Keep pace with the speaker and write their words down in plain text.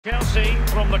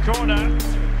from the corner.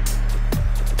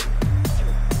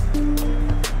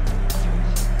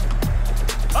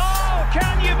 Oh,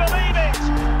 can you believe it?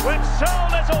 With so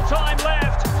little time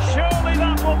left, surely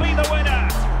that will be the winner.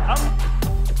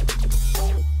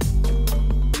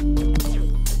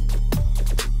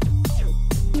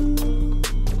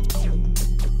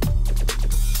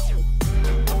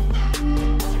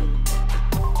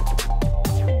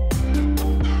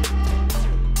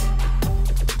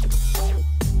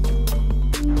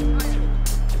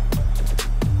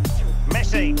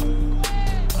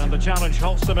 And the challenge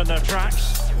halts them in their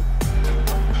tracks.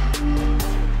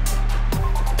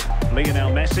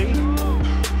 Lionel Messi.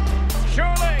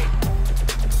 Surely!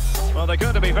 Well, they're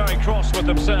going to be very cross with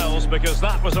themselves because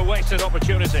that was a wasted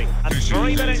opportunity. And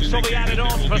 3 minutes will be added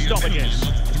on for stoppages.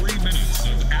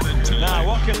 Now,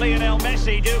 what can Lionel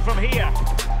Messi do from here?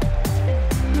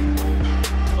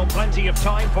 Well, plenty of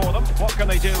time for them. What can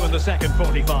they do in the second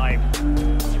 45?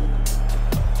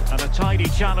 And a tidy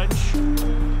challenge.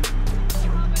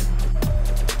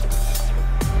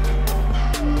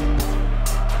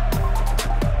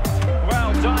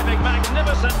 Well, diving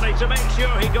magnificently to make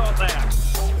sure he got there.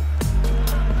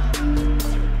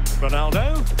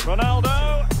 Ronaldo.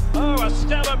 Oh, a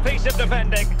stellar piece of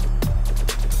defending.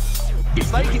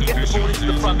 If they can get the ball into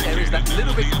the front areas that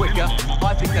little bit quicker,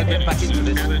 I think they'll get back into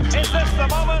this. Is this the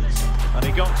moment? And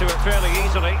he got to it fairly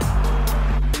easily.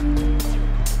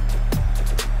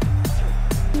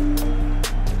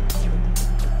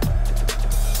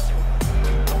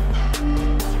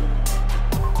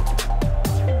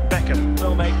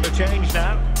 Will make the change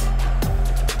now.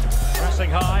 Pressing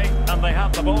high, and they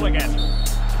have the ball again.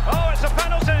 Oh, it's a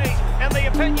penalty, in the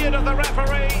opinion of the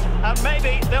referee, and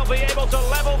maybe they'll be able to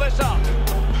level this up.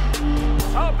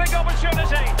 Oh, big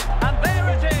opportunity, and there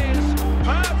it is,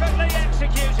 perfectly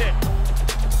executed.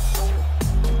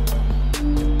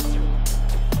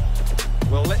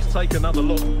 Well, let's take another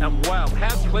look, and wow,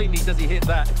 how cleanly does he hit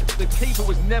that? The keeper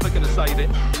was never going to save it.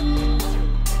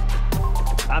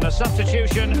 And a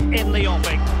substitution in the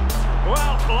offing.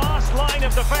 Well, last line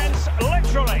of defence,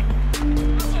 literally.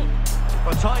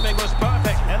 The timing was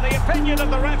perfect. In the opinion of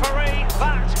the referee,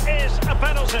 that is a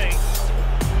penalty.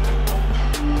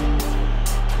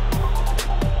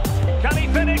 Can he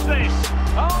finish this?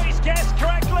 Oh, he's guessed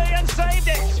correctly and saved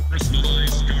it.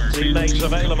 Teammates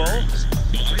available.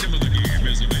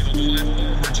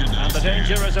 And the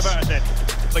danger is averted.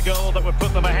 The goal that would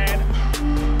put them ahead.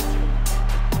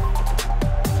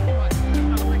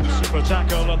 Super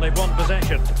tackle, and they've won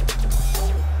possession.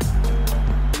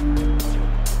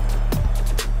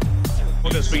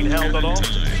 What has been held aloft?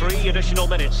 3 additional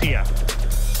minutes here.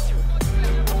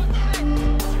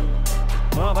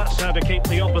 Well, that's how to keep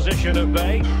the opposition at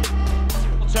bay.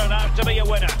 Will turn out to be a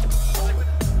winner.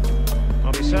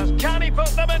 Well, he says, can he put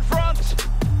them in front?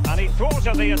 And he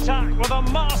thwarted the attack with a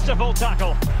masterful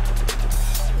tackle.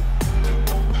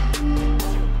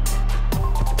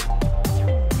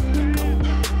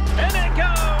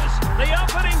 The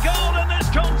opening goal in this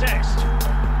contest.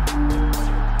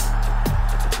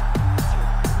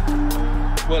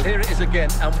 Well, here it is again,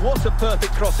 and what a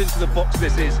perfect cross into the box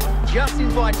this is. Just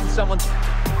inviting someone to...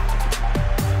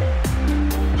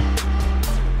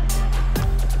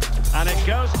 And it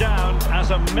goes down as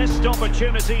a missed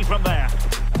opportunity from there.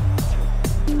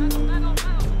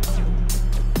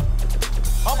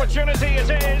 Opportunity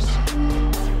it is.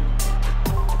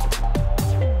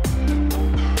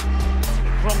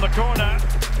 From the corner.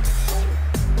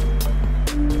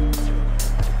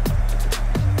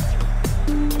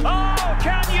 Oh,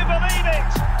 can you believe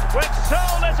it? With so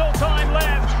little time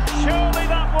left, surely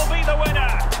that will be the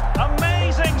winner.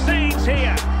 Amazing scenes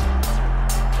here.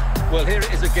 Well, here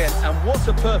it is again, and what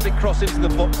a perfect cross into the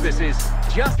box this is.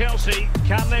 Just Chelsea,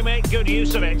 can they make good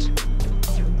use of it?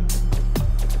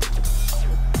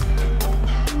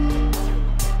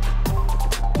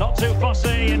 Not too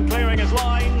fussy in clearing his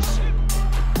lines.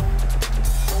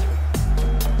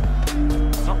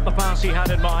 Not the pass he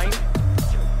had in mind.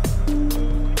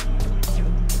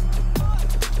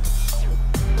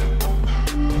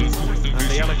 And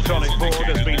the electronic board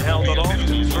has been held aloft.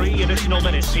 3 additional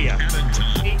minutes here.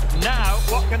 Now,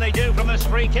 what can they do from this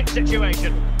free kick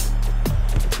situation?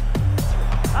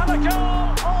 And a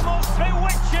goal, almost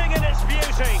bewitching in its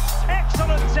beauty.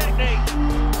 Excellent technique.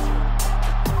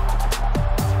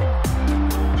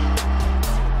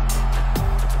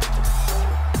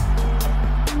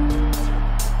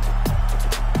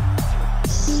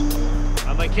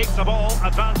 They keep the ball,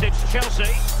 advantage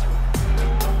Chelsea.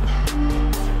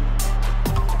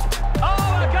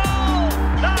 Oh, a goal!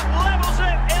 That levels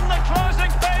it in the closing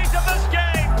phase of this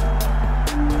game.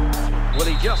 Well,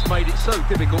 he just made it so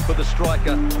difficult for the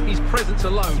striker. His presence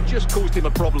alone just caused him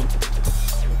a problem.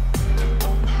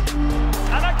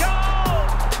 And a goal!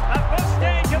 At this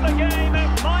stage of the game,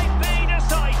 it might be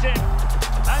decisive.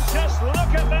 And just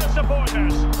look at their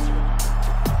supporters.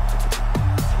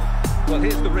 Well,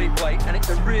 here's the replay, and it's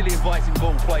a really inviting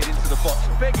ball played into the box,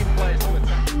 begging players to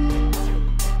attack.